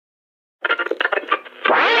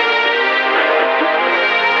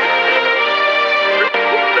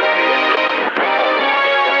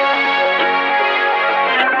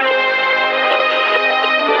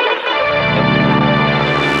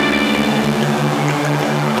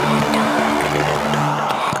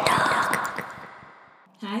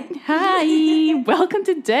Welcome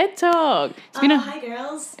to Dead Talk. Hi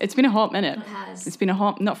girls. It's been a hot minute. It has. It's been a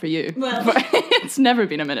hot, not for you. Well. But it's never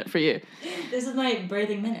been a minute for you. This is my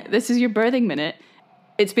birthing minute. This is your birthing minute.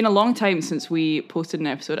 It's been a long time since we posted an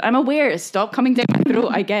episode. I'm aware. Stop coming down my throat.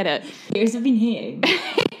 I get it. Haters have been hating.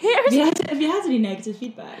 Have you had any negative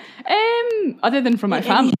feedback? Other than from my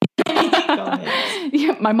family. Any comments?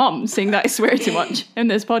 Yeah, my mum saying that I swear too much in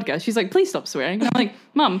this podcast. She's like, please stop swearing. And I'm like,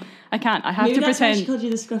 Mum, I can't. I have Maybe to that's why pretend. she called you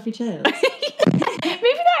the scruffy child.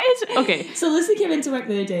 Maybe that is okay. So Lucy came into work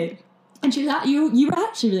the other day, and she was you were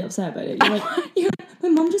actually really upset about it. You're like, my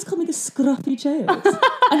mum just called me the scruffy child.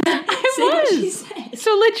 And then say what she said.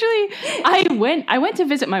 So literally, I went to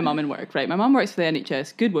visit my mum in work. Right, my mum works for the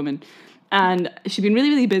NHS, good woman, and she'd been really,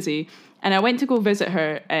 really busy. And I went to go visit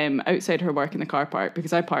her outside her work in the car park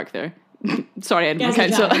because I park there. Sorry, Edinburgh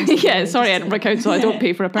Council. Yeah, sorry, Edinburgh Council. I don't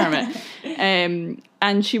pay for a permit.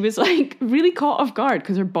 And she was like really caught off guard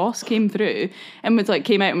because her boss came through and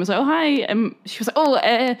came out and was like, oh, hi. She was like,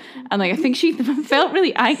 and like I think she felt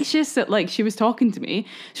really anxious that like she was talking to me.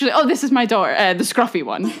 She was like, oh, this is my daughter, the scruffy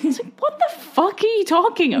one. I was like, what the fuck are you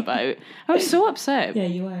talking about? I was so upset. Yeah,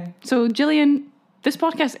 you are. So Gillian, this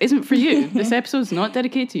podcast isn't for you. This episode's not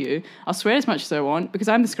dedicated to you. I'll swear as much as I want because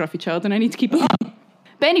I'm the scruffy child and I need to keep it up.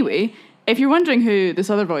 But anyway, if you're wondering who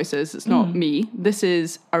this other voice is, it's not me. This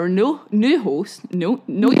is our new host. No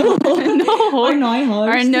host. Our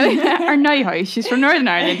Our host. She's from Northern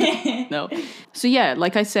Ireland. No. So yeah,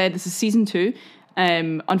 like I said, this is season 2.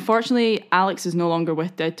 Unfortunately, Alex is no longer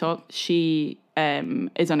with Dead Talk. She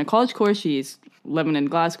is on a college course. She's living in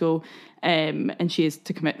Glasgow. And she is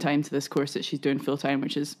to commit time to this course that she's doing full time,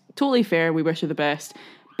 which is totally fair. We wish her the best.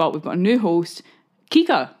 But we've got a new host,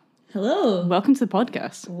 Kika. Hello. Welcome to the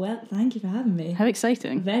podcast. Well, thank you for having me. How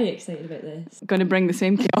exciting. Very excited about this. Going to bring the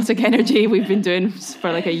same chaotic energy we've been doing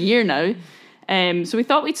for like a year now. So we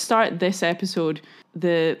thought we'd start this episode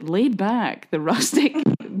the laid back, the rustic,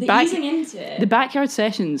 easing into it. the backyard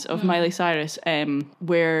sessions of Miley Cyrus,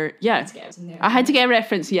 where, yeah, I had to get a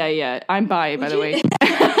reference. Yeah. I'm by the way.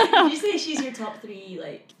 Did you say she's your top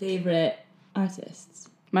 3 favourite artists?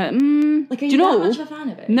 Are Are you that much of a fan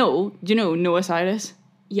of it? No. Do you know Noah Cyrus?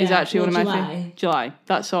 Yeah, is actually one of my July. favorites. July,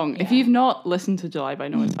 that song. Yeah. If you've not listened to July by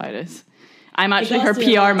Noah Cyrus, I'm actually her got us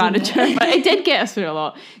through a PR lot, manager, didn't it? but it did get us through a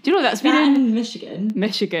lot. Do you know that's been in in Michigan?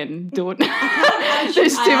 Michigan? Don't.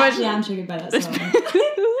 There's too much. I am triggered by that song.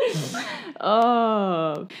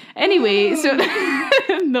 Oh. Anyway, so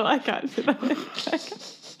no, I can't do that.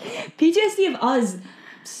 PTSD of us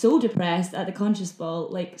so depressed at the conscious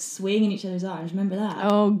ball, swaying in each other's arms. Remember that?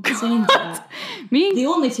 Oh God. Swaying to that. Me. The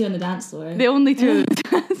only two on the dance floor. The only two.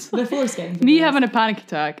 Before skating. Me having a panic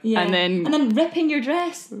attack, Yeah. and then ripping your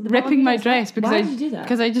dress. ripping my dress because Why did you do that?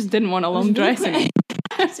 because I just didn't want a long dress anymore.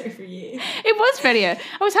 Sorry for you. It was very. I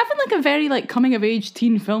was having a very coming of age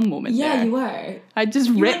teen film moment. Yeah, there. you were. I just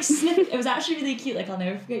You were ripped. sniffing. It was actually really cute. I'll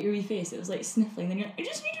never forget your wee face. It was sniffling. Then you're like, I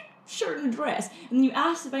just need a shirt and a dress. And then you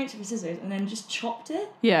asked the bouncer for scissors and then just chopped it.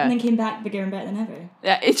 Yeah. And then came back bigger and better than ever.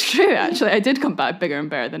 Yeah, it's true. Actually, I did come back bigger and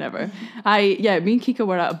better than ever. Me and Kika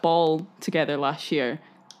were at a ball together last year.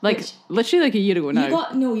 Literally a year ago now.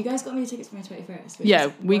 You guys got me the tickets for my 21st.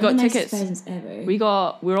 Yeah, we got tickets. Presents ever. We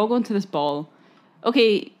were all going to this ball.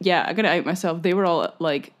 Okay, yeah, I gotta out myself. They were all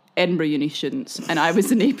Edinburgh Uni students, and I was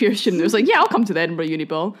the Napier student. It was yeah, I'll come to the Edinburgh Uni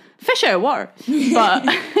ball. Fish out of water. But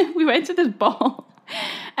we went to this ball,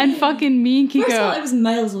 and fucking me and Kika. First of all, it was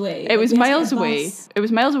miles away. It was miles away. Bus. It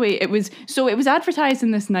was miles away. It was advertised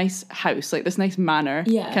in this nice house, this nice manor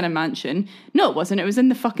kind of mansion. No, it wasn't. It was in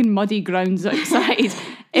the fucking muddy grounds outside.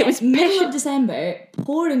 It was middle of December,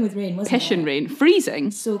 pouring with rain, wasn't it? pish and rain,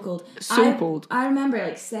 freezing. So cold. Cold. I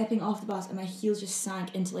remember stepping off the bus and my heels just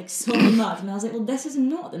sank into so mud, and I was like, well, this is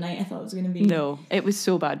not the night I thought it was going to be. No, it was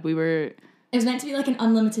so bad. It was meant to be an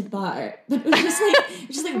unlimited bar, but it was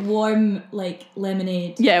just warm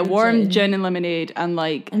lemonade. Yeah, warm gin and lemonade and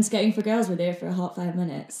And Scouting for Girls were there for a hot 5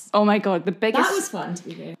 minutes. Oh my God, the biggest. That was fun, to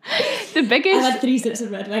be fair. The biggest. I had 3 sips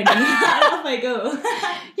of red wine and off I go.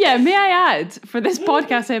 Yeah, may I add, for this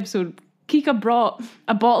podcast episode, Kika brought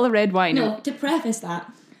a bottle of red wine. No, to preface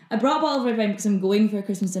that, I brought a bottle of red wine because I'm going for a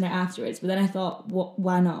Christmas dinner afterwards, but then I thought,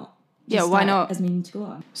 why not? Yeah, why not? As meaning to go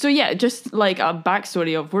on. So yeah, just a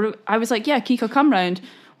backstory of I was like, yeah, Kika, come round.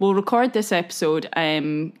 We'll record this episode,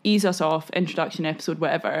 ease us off, introduction episode,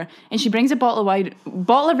 whatever. And she brings a bottle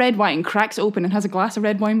of red wine, cracks it open, and has a glass of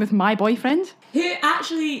red wine with my boyfriend. Who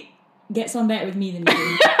actually gets on better with me than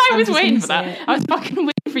you. I was waiting for that. I was fucking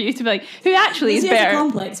waiting for you to be who actually is better.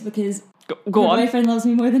 Complex because Go Your on. boyfriend loves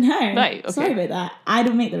me more than her. Right, okay. Sorry about that. I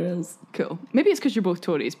don't make the rules. Cool. Maybe it's because you're both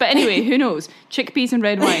Tories. But anyway, who knows? Chickpeas and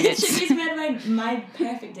red wine. It's Chickpeas and red wine, my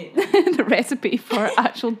perfect date. the recipe for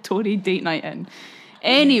actual Tory date night in.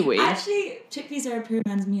 Anyway. Actually, chickpeas are a poor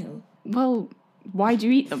man's meal. Well, why do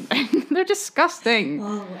you eat them? They're disgusting.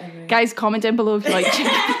 Oh, whatever. Guys, comment down below if you like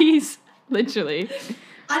chickpeas. Literally.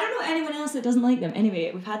 I don't know anyone else that doesn't like them. Anyway,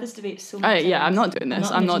 we've had this debate so much. Yeah, I'm not doing this.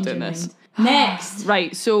 I'm not doing this. Next.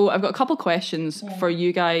 Right, so I've got a couple questions for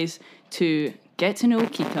you guys to get to know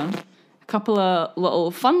Kika. A couple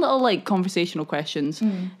of fun little like conversational questions.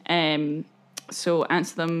 So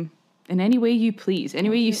answer them in any way you please, any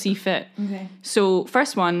way you see fit. Okay. So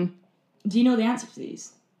first one, Do you know the answer to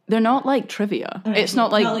these? they're not like trivia. Alright, It's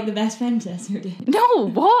not like the best friend test or did. no,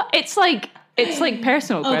 what? It's like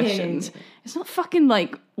personal Okay, questions. okay. It's not fucking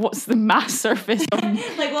like what's the mass surface of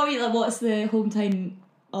Like what were you, like what's the hometown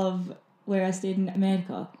of where I stayed in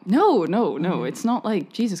America? No, it's not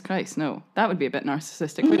like Jesus Christ, no. That would be a bit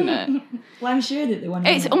narcissistic, wouldn't it? Well, I'm sure that the one.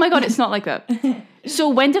 Oh my god, it's not like that. So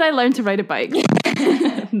when did I learn to ride a bike?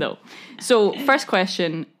 No. So first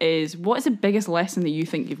question is, what is the biggest lesson that you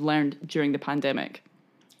think you've learned during the pandemic?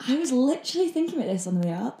 I was literally thinking about this on the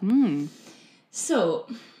way up. So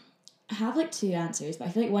I have like two answers, but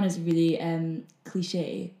I feel like one is really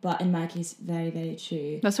cliche, but in my case, very, very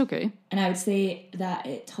true. That's okay. And I would say that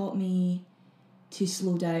it taught me to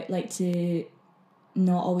slow down, like to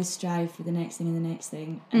not always strive for the next thing and the next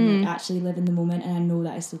thing, and like actually live in the moment. And I know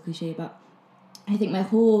that is so cliche, but I think my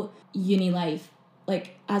whole uni life,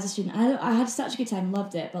 like as a student, I had such a good time,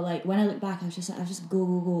 loved it. But like when I look back, I was just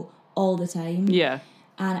go all the time. Yeah.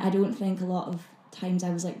 And I don't think a lot of times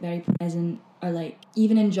I was like very present or like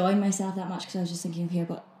even enjoying myself that much because I was just thinking, okay, I've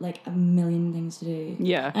got like a million things to do.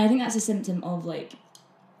 Yeah. And I think that's a symptom of like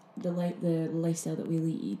the lifestyle that we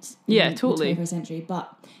lead. Yeah, in totally. The 21st century.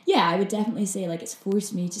 But yeah, I would definitely say like it's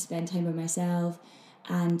forced me to spend time with myself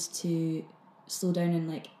and to slow down and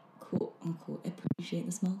like quote unquote appreciate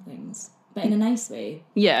the small things, but in a nice way.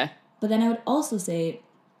 Yeah. But then I would also say,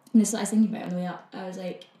 and this is what I was thinking about on the way up, I was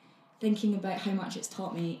like thinking about how much it's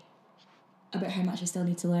taught me about how much I still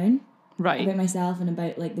need to learn. Right. About myself and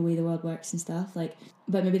about like the way the world works and stuff. Like,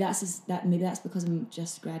 but maybe that's because I'm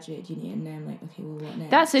just graduated uni and now I'm like, okay, well, what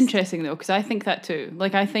next? That's interesting though, because I think that too.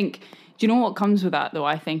 Like, I think, do you know what comes with that though?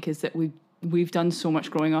 I think is that we've done so much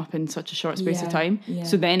growing up in such a short space of time. Yeah.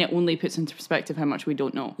 So then it only puts into perspective how much we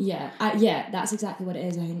don't know. Yeah, that's exactly what it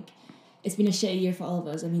is. I think it's been a shitty year for all of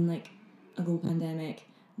us. I mean, like a global pandemic.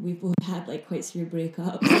 We've both had like quite severe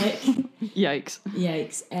breakups. Like,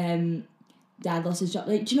 yikes. Dad lost his job.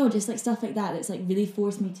 Like, do you know, just like stuff like that. That's like really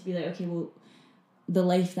forced me to be like, okay, well, the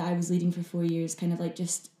life that I was leading for 4 years, kind of like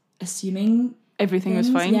just assuming everything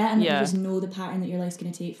things, was fine. Yeah, and you just know the pattern that your life's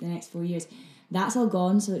going to take for the next 4 years. That's all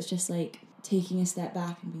gone. So it's just like taking a step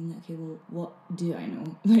back and being like, okay, well, what do I know?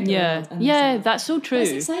 About the world and myself? That's so true. But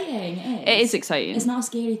it's exciting. It is exciting. It's not a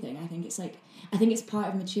scary thing. I think it's part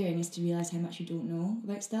of maturing is to realise how much you don't know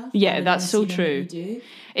about stuff. Yeah, that's so true. You do.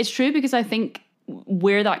 It's true because I think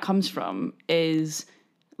where that comes from is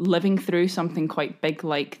living through something quite big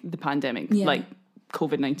like the pandemic, like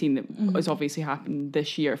COVID-19 that has obviously happened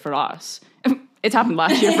this year for us. It's happened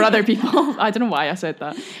last year for other people. I don't know why I said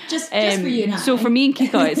that. Just for you and I. So for me and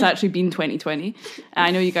Kika, it's actually been 2020.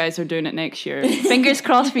 I know you guys are doing it next year. Fingers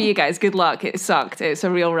crossed for you guys. Good luck. It sucked. It's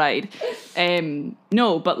a real ride.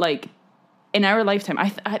 No, but like in our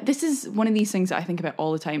lifetime, this is one of these things that I think about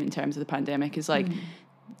all the time in terms of the pandemic is like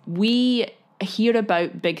we hear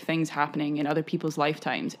about big things happening in other people's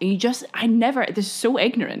lifetimes and this is so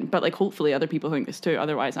ignorant, but like hopefully other people think this too,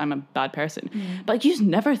 otherwise I'm a bad person. But like, you just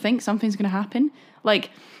never think something's gonna happen.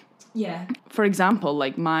 Like, yeah, for example,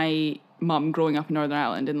 like my mum growing up in Northern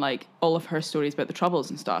Ireland and like all of her stories about the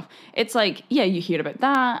Troubles and stuff, it's like, yeah, you hear about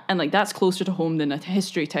that and like that's closer to home than a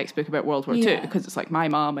history textbook about World War II because it's like my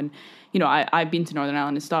mum and you know I've been to Northern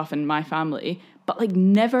Ireland and stuff and my family. But like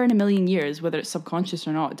never in a million years, whether it's subconscious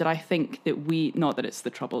or not, did I think that not that it's the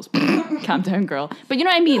Troubles, but calm down, girl. But you know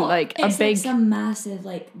what I mean? No, like it's a big, like some massive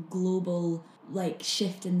like global like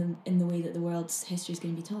shift in the way that the world's history is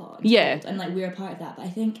going to be taught. And like we're a part of that. But I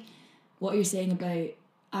think what you're saying about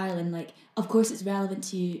Ireland, like of course it's relevant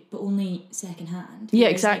to you, but only secondhand. Yeah,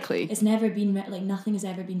 exactly. Like, it's never been like nothing has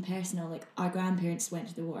ever been personal. Like our grandparents went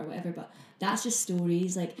to the war or whatever, but that's just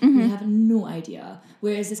stories. Like we have no idea.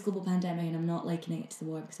 Whereas this global pandemic, and I'm not likening it to the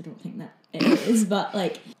war because I don't think that it is, but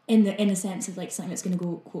like in the sense of like something that's going to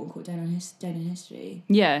go quote unquote down in history.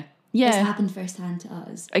 Yeah. It's happened firsthand to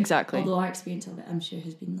us. Exactly. Although our experience of it, I'm sure,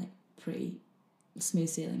 has been like pretty smooth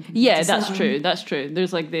sailing. Yeah, that's true. That's true.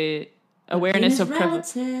 There's like the awareness of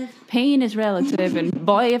relative. Pain is relative, and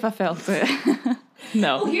Boy, if I felt it.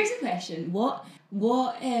 No. Oh, here's a question.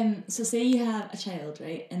 So say you have a child,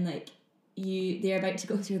 right? And like they're about to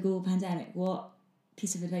go through a global pandemic. What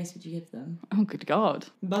piece of advice would you give them? Oh, good God.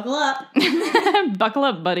 Buckle up. Buckle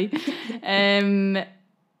up, buddy. I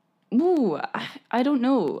don't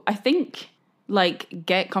know. I think, like,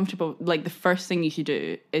 get comfortable. Like, the first thing you should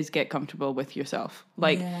do is get comfortable with yourself.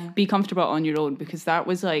 Like, be comfortable on your own, because that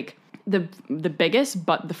was, like, the biggest,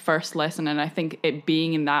 but the first lesson. And I think it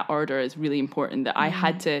being in that order is really important. That I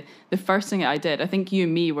had to, the first thing I did, I think you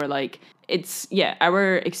and me were like,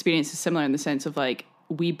 our experience is similar in the sense of, like,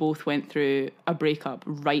 we both went through a breakup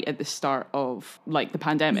right at the start of, like, the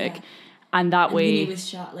pandemic. Yeah. And that way... uni was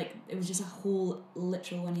shut, like, it was just a whole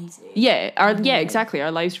literal 180. Yeah, exactly.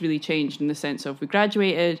 Our lives really changed in the sense of we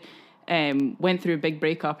graduated, went through a big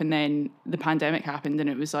breakup, and then the pandemic happened, and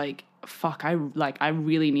it was like, fuck, I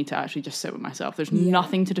really need to actually just sit with myself. There's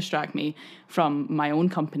nothing to distract me from my own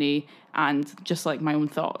company and just, like, my own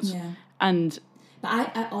thoughts. Yeah. But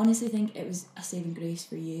I honestly think it was a saving grace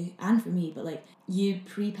for you and for me, but, like, you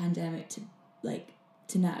pre-pandemic to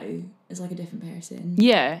now is like a different person.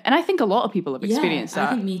 Yeah, and I think a lot of people have experienced that.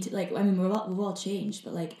 I think me too. Like, I mean, we've all changed,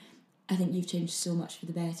 but, like, I think you've changed so much for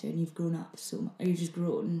the better, and you've grown up so much, or you've just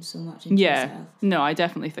grown so much into yourself. No, I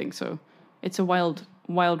definitely think so. It's a wild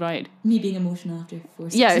ride. Me being emotional after 4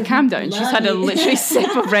 seasons. Yeah, calm down. She's had a literally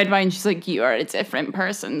sip of red wine. She's like, you are a different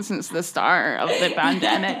person since the start of the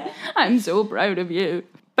pandemic. I'm so proud of you.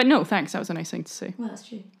 But no, thanks. That was a nice thing to say. Well, that's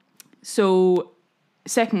true. So,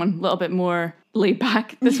 second one, a little bit more laid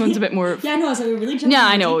back. This one's a bit more... Yeah, no, so we really jumped. Yeah,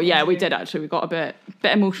 I know. Yeah, we did actually. We got a bit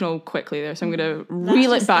emotional quickly there, so I'm going to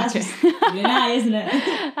reel it back. That's just you and I, isn't it?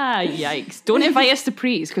 Yikes. Don't invite us to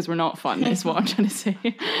prees, because we're not fun, is what I'm trying to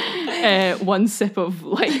say. One sip of,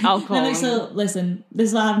 like, alcohol. No, so, listen, this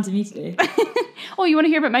is what happened to me today. Oh, you want to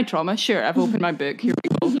hear about my trauma? Sure, I've opened my book. Here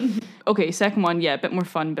we go. Okay, second one, a bit more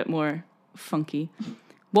fun, a bit more funky.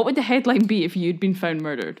 What would the headline be if you'd been found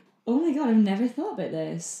murdered? Oh my God, I've never thought about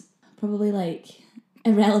this. Probably, like,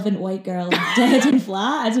 irrelevant white girl dead and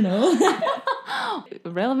flat. I don't know.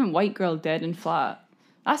 Irrelevant white girl dead and flat.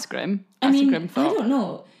 That's grim. That's a grim thought. I don't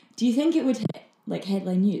know. Do you think it would hit, like,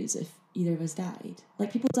 headline news if either of us died?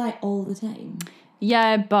 Like, people die all the time.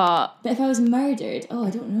 Yeah, but if I was murdered, I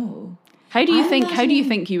don't know. How do you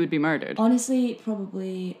think you would be murdered? Honestly,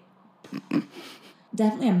 probably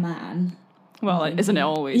definitely a man. Well, isn't it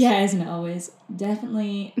always? Yeah, isn't it always?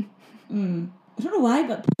 Definitely. I don't know why,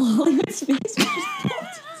 but Paul Hollywood's face was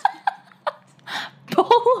just Paul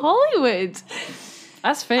Hollywood.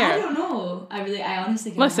 That's fair. I don't know. I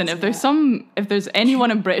honestly can't. Listen, if there's anyone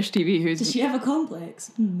in British TV who's... Does she have a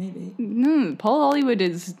complex? Maybe. No, Paul Hollywood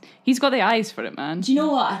he's got the eyes for it, man. Do you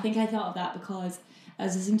know what? I think I thought of that because I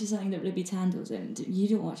was listening to something that Ruby Tandle's in. You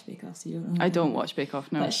don't watch Bake Off, so you don't know. I don't watch Bake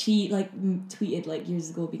Off, no. But she, like, tweeted, like, years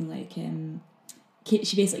ago being like,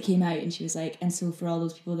 she basically came out and she was like, and so for all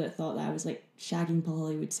those people that thought that I was, like, shagging Paul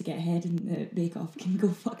Hollywood to get ahead in the Bake Off, can go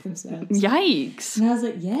fuck themselves. Yikes. And I was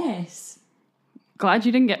like, yes. Glad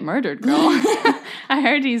you didn't get murdered, girl. I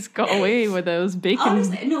heard he's got away with those bacon...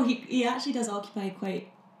 Honestly, no, he actually does occupy quite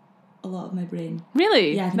a lot of my brain.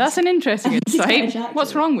 Really? Yeah, that's an interesting insight.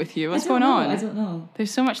 What's wrong with you? What's going on? I don't know.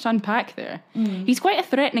 There's so much to unpack there. He's quite a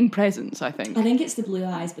threatening presence, I think. I think it's the blue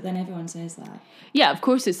eyes, but then everyone says that. Yeah, of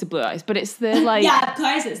course it's the blue eyes, but it's the, like... Yeah, of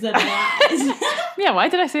course it's the blue eyes. Yeah, why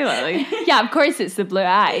did I say that? Like, yeah, of course it's the blue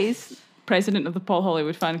eyes. President of the Paul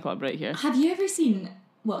Hollywood fan club right here. Have you ever seen...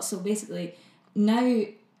 Well, so basically, now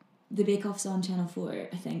the Bake Off's on Channel 4,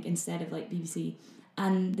 I think, instead of, like, BBC...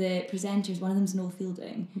 And the presenters, one of them's Noel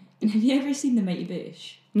Fielding. And have you ever seen The Mighty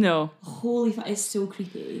Boosh? No. Holy fuck, it's so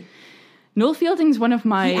creepy. Noel Fielding's one of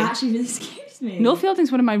my... He actually really scares me. Noel Fielding's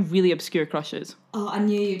one of my really obscure crushes. Oh, I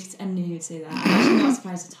knew you'd say that. I'm actually not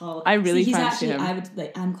surprised at all. I really fancy him.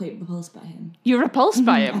 I'm quite repulsed by him. You're repulsed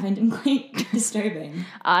by him? I find him quite disturbing.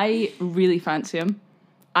 I really fancy him.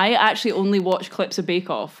 I actually only watch clips of Bake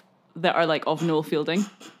Off that are, like, of Noel Fielding.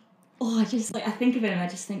 Oh, I think of him and I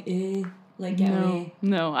just think, ew. Like, get away.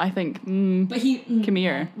 No, I think, but he... come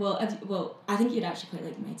here. Well, I think you'd actually quite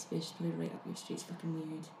like Mighty Boosh. It's probably right up your street. It's fucking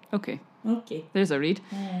weird. Okay. There's a read.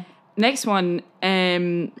 Yeah. Next one.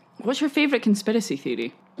 What's your favourite conspiracy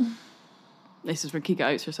theory? This is where Kika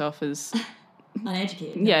outs herself as...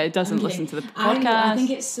 uneducated. Yeah, it doesn't listen to the podcast. I think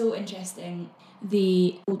it's so interesting,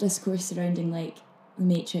 the whole discourse surrounding, like, The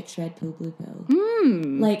Matrix, Red Pill, Blue Pill.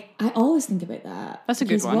 Like, I always think about that. That's a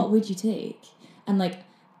good one. What would you take? And, like...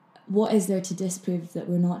 What is there to disprove that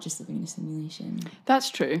we're not just living in a simulation? That's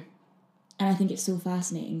true. And I think it's so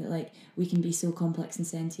fascinating that, like, we can be so complex and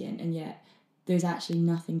sentient, and yet there's actually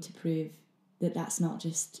nothing to prove that that's not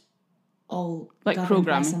just all like governed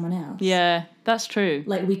programming by someone else. Yeah, that's true.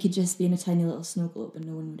 Like, we could just be in a tiny little snow globe and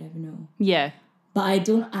no one would ever know. Yeah. But I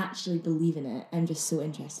don't actually believe in it. I'm just so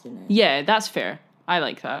interested in it. Yeah, that's fair. I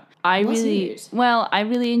like that. I really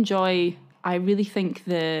think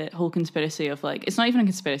the whole conspiracy of, like, it's not even a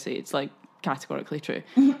conspiracy, it's like categorically true.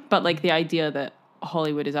 But like the idea that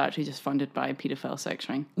Hollywood is actually just funded by pedophile sex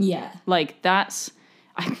ring. Yeah. Like, that's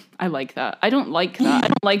I like that. I don't like that. I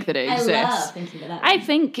don't like that it exists. I love thinking about that. I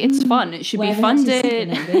think it's fun. It should be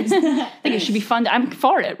funded. I think it should be funded. I'm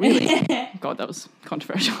for it, really. God, that was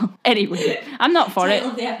controversial. Anyway, I'm not for it.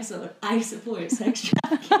 Title of the episode, I support sex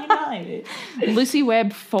trafficking. Lucy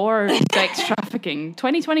Webb for sex trafficking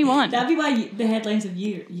 2021. That'd be why the headlines of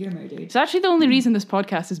You're Murdered. It's actually the only reason this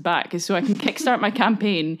podcast is back, is so I can kickstart my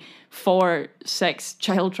campaign for sex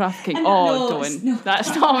child trafficking.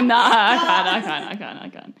 That's not that. I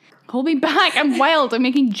can't. Hold me back. I'm wild. I'm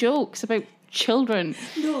making jokes about children.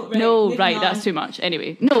 Right, that's too much.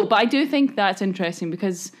 Anyway, no, but I do think that's interesting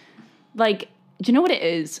because, like, do you know what it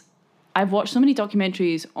is? I've watched so many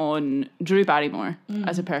documentaries on Drew Barrymore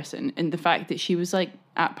as a person, and the fact that she was, like,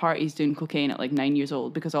 at parties doing cocaine at, like, 9 years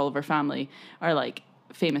old because all of her family are, like,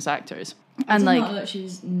 famous actors. And, like, not that she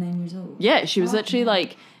was 9 years old. Yeah, she was literally,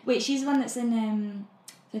 like... Wait, she's the one that's in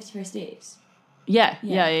 50 First Dates? Yeah.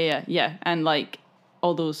 And, like,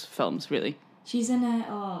 all those films, really. She's in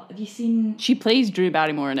have you seen... She plays Drew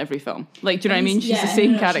Barrymore in every film. Like, do you know what I mean? She's the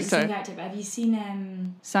same character. She's the same character, but have you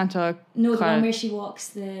seen... Santa No, the one where she walks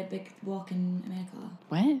the big walk in America.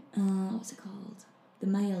 What? What's it called? The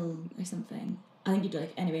Mile or something. I think you'd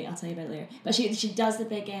like... Anyway, I'll tell you about it later. But she does the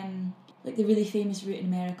big... like, the really famous route in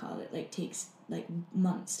America that, like, takes, like,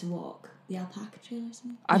 months to walk. The Alpaca Trail or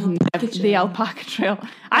something? The Alpaca Trail.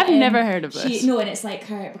 I've never heard of this. And it's like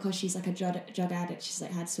her, because she's like a drug addict, she's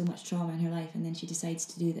like had so much trauma in her life, and then she decides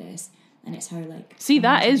to do this, and it's her like... See,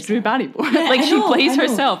 that is Drew Barrymore. Like, she plays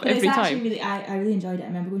herself every time. Really, I really enjoyed it. I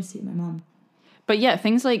remember going to see it with my mum. But yeah,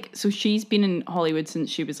 things like... So she's been in Hollywood since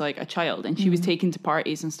she was like a child, and she was taken to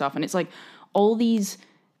parties and stuff, and it's like all these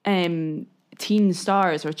teen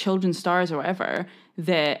stars or children stars or whatever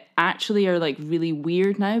that actually are like really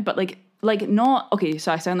weird now, but like not... Okay,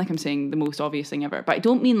 so I sound like I'm saying the most obvious thing ever, but I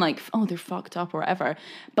don't mean like, oh, they're fucked up or whatever,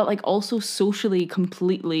 but like also socially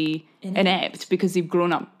completely inept because they've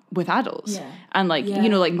grown up with adults. Yeah. And like, you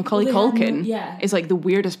know, like Macaulay Culkin is like the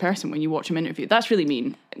weirdest person when you watch him interview. That's really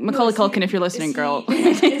mean. Macaulay Culkin, if you're listening, girl.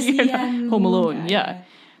 You're Home Alone, yeah.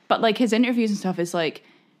 But like his interviews and stuff is like,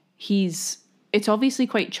 it's obviously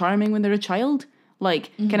quite charming when they're a child.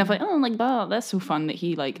 Like, kind of like, oh, like, wow, that's so fun that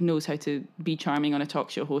he, like, knows how to be charming on a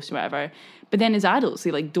talk show host or whatever. But then as adults,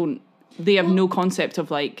 they have no concept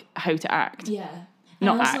of, like, how to act. Yeah.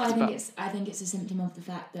 I think it's a symptom of the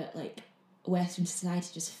fact that, like, Western society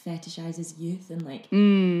just fetishizes youth and, like,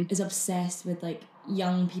 is obsessed with, like,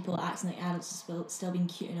 young people acting like adults still being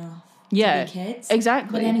cute enough to be kids.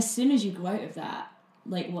 Exactly. But then as soon as you go out of that,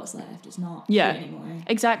 like, what's left? It's not cute anymore.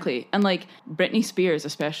 Exactly. And like Britney Spears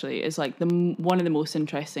especially is like one of the most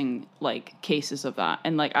interesting like cases of that.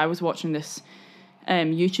 And like I was watching this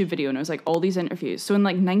YouTube video and it was like all these interviews. So in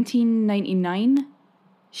like 1999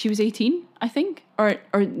 she was 18, I think, or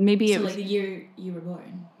maybe it was like the year you were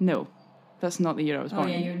born. No. That's not the year I was born.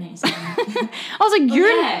 Oh yeah, you're 97. I was like,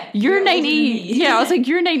 you're 90. Yeah, I was like,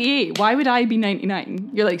 you're 98. Why would I be 99?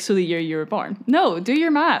 You're like, so the year you were born. No, do your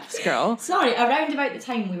maths, girl. Sorry, around about the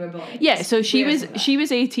time we were born. Yeah, so she was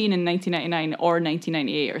 18 in 1999 or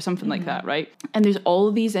 1998 or something like that, right? And there's all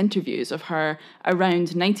of these interviews of her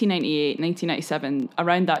around 1998, 1997,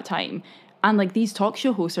 around that time. And like these talk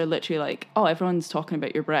show hosts are literally like, oh, everyone's talking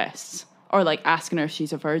about your breasts. Or like asking her if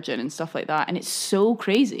she's a virgin and stuff like that. And it's so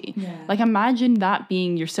crazy. Yeah. Like imagine that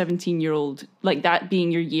being your 17-year-old, like that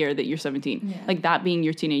being your year that you're 17. Yeah. Like that being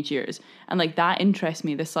your teenage years. And like that interests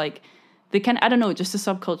me. This like, the kind of, I don't know, just the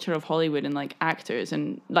subculture of Hollywood and like actors.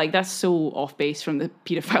 And like that's so off base from the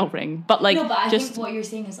pedophile ring. But like, no, but I think what you're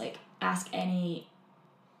saying is like, ask any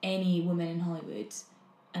woman in Hollywood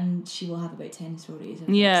and she will have about 10 stories of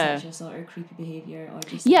like, sexual assault or creepy behaviour or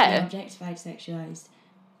just like, objectified, sexualised.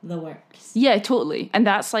 The works. Yeah, totally. And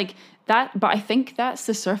that's like that, but I think that's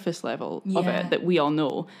the surface level of it that we all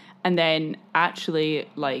know. And then actually,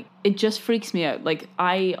 like, it just freaks me out. Like,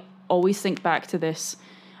 I always think back to this.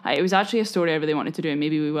 It was actually a story I really wanted to do, and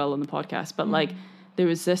maybe we will on the podcast. But like, there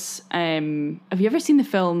was this. Have you ever seen the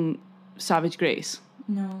film Savage Grace?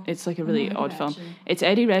 No. It's like a really odd film. It's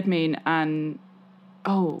Eddie Redmayne and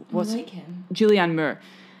what's like him? Julianne Moore,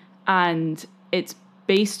 and it's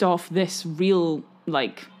based off this real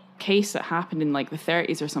like case that happened in like the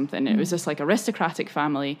 30s or something. It was this like aristocratic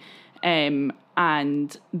family and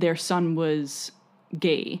their son was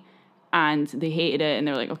gay and they hated it, and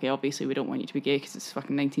they were like, okay, obviously we don't want you to be gay because it's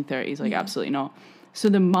fucking 1930s, like absolutely not. So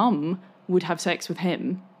the mum would have sex with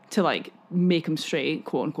him to like make him straight,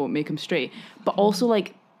 quote unquote, make him straight, but also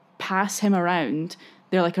like pass him around.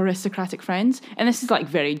 They're like aristocratic friends, and this is like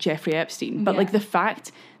very Jeffrey Epstein, but like the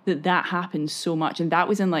fact that happens so much, and that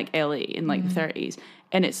was in like LA in like the 30s,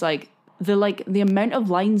 and it's like the amount of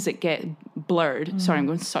lines that get blurred. Sorry, I'm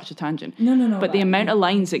going such a tangent. No. But the amount of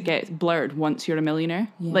lines that get blurred once you're a millionaire,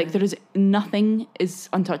 like there is nothing is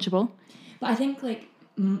untouchable. But I think like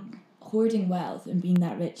hoarding wealth and being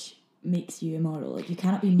that rich makes you immoral. Like you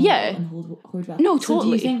cannot be moral and hoard wealth. No, so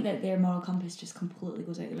totally. do you think that their moral compass just completely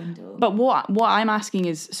goes out the window? But what I'm asking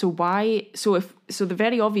is, so the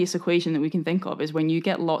very obvious equation that we can think of is when you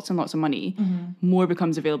get lots and lots of money, more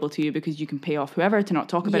becomes available to you because you can pay off whoever to not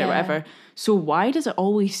talk about it, whatever. So why does it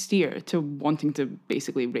always steer to wanting to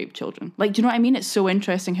basically rape children? Like, do you know what I mean? It's so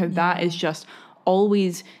interesting how that is just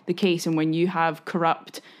always the case. And when you have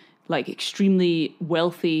corrupt, like extremely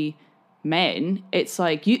wealthy men, it's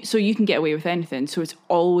like you can get away with anything, so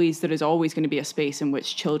there is always going to be a space in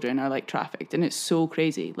which children are like trafficked, and it's so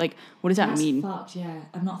crazy. Like, what does that mean? Fucked.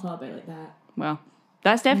 I've not thought about it like that. Well,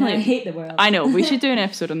 that's definitely, I hate the world. I know, we should do an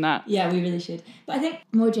episode on that. Yeah, we really should. But I think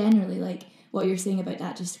more generally, like what you're saying about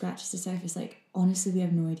that just scratches the surface. Like, honestly, we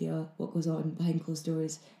have no idea what goes on behind closed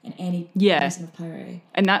doors in any person of power,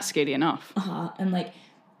 and that's scary enough. And like,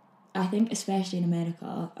 I think especially in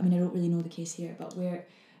America, I mean, I don't really know the case here, but where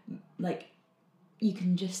like you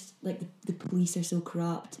can just like the police are so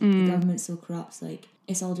corrupt, the government's so corrupt, like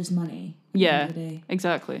it's all just money at the end of the day.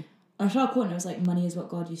 Exactly. I saw a quote and it was like, money is what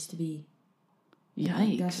God used to be.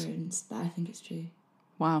 Yikes. Governs, but I think it's true.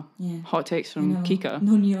 Wow. Yeah. Hot takes from Kika.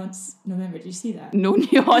 No nuance November. Did you see that? No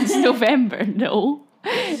nuance November. No.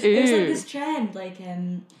 There's like this trend, like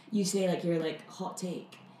you say like your like hot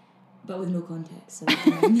take, but with no context. So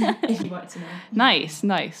if you want to know. Nice.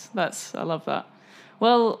 I love that.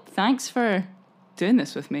 Well, thanks for doing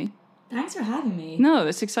this with me. Thanks for having me. No,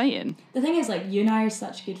 that's exciting. The thing is, like, you and I are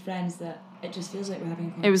such good friends that it just feels like we're having a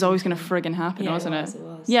conversation. It was always going to friggin' happen, wasn't it? It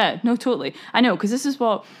was. Yeah, no, totally. I know, because this is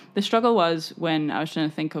what the struggle was when I was trying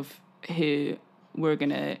to think of who we're going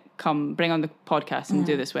to bring on the podcast and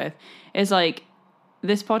do this with. Is like,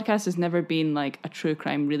 this podcast has never been like a true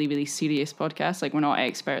crime, really, really serious podcast. Like, we're not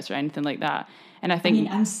experts or anything like that. And I think...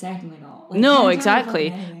 I'm certainly not. Like, no,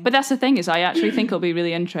 exactly. But that's the thing, is I actually think it'll be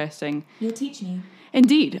really interesting. You'll teach me.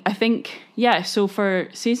 Indeed. I think, so for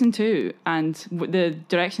season 2 and the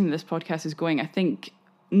direction that this podcast is going, I think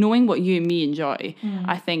knowing what you and me enjoy,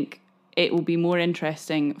 I think it will be more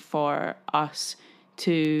interesting for us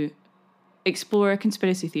to explore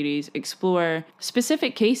conspiracy theories, explore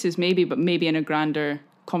specific cases maybe, but maybe in a grander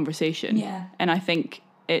conversation. Yeah. And I think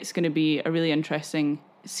it's going to be a really interesting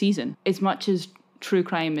season. As much as true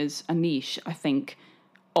crime is a niche, I think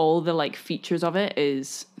all the like features of it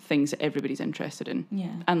is things that everybody's interested in.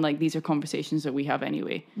 Yeah. And like these are conversations that we have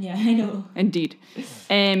anyway. Yeah, I know. Indeed.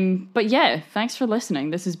 But yeah, thanks for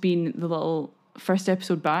listening. This has been the little first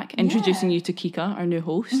episode back, introducing you to Kika, our new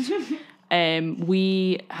host.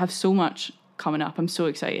 We have so much coming up. I'm so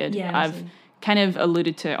excited. Yeah, I've kind of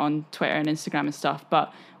alluded to it on Twitter and Instagram and stuff,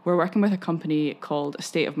 but we're working with a company called A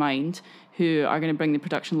State of Mind, who are going to bring the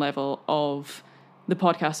production level of the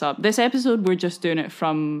podcast up. This episode, we're just doing it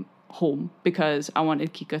from home because I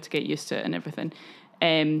wanted Kika to get used to it and everything.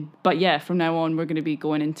 But yeah, from now on, we're going to be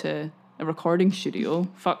going into a recording studio.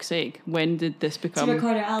 Fuck's sake. When did this become... To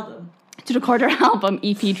record our album. To record our album,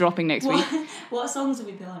 EP dropping next week. What songs have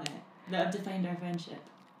we put on it that have defined our friendship?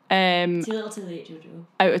 Too Little Too Late, Jojo.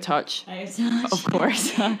 Out of Touch. Out of Touch. Of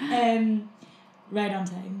course. Ride on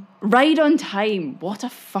Time. Ride on Time. What a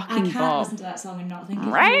fucking bob. I can't listen to that song and not think of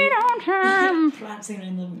Ride on Time. Prancing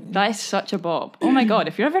around the living room. That is such a bob. Oh my god,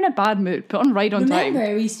 if you're ever in a bad mood, put on Ride on Time.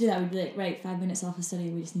 Remember, we used to do that. We'd be like, right, 5 minutes off of study,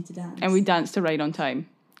 we just need to dance. And we danced to Ride on Time.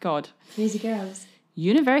 God. Crazy girls.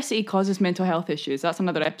 University causes mental health issues. That's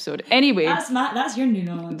another episode. Anyway. That's your new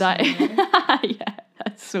knowledge. Yeah,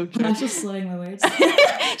 that's so true. I'm just slurring my words.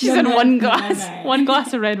 She's in one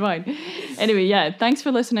glass of red wine. Anyway, yeah, thanks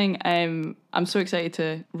for listening. I'm so excited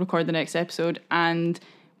to record the next episode, and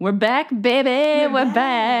we're back, baby. We're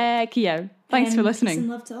back. Yeah, thanks for listening. Peace and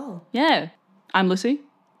love to all. Yeah, I'm Lucy.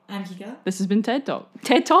 I'm Kika. This has been TED Talk.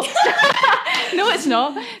 TED Talk? No, it's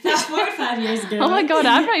not. That's 4 or 5 years ago. Oh my god,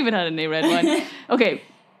 I've not even had any red wine. Okay,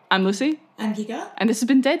 I'm Lucy. I'm Kika. And this has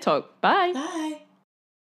been TED Talk. Bye. Bye.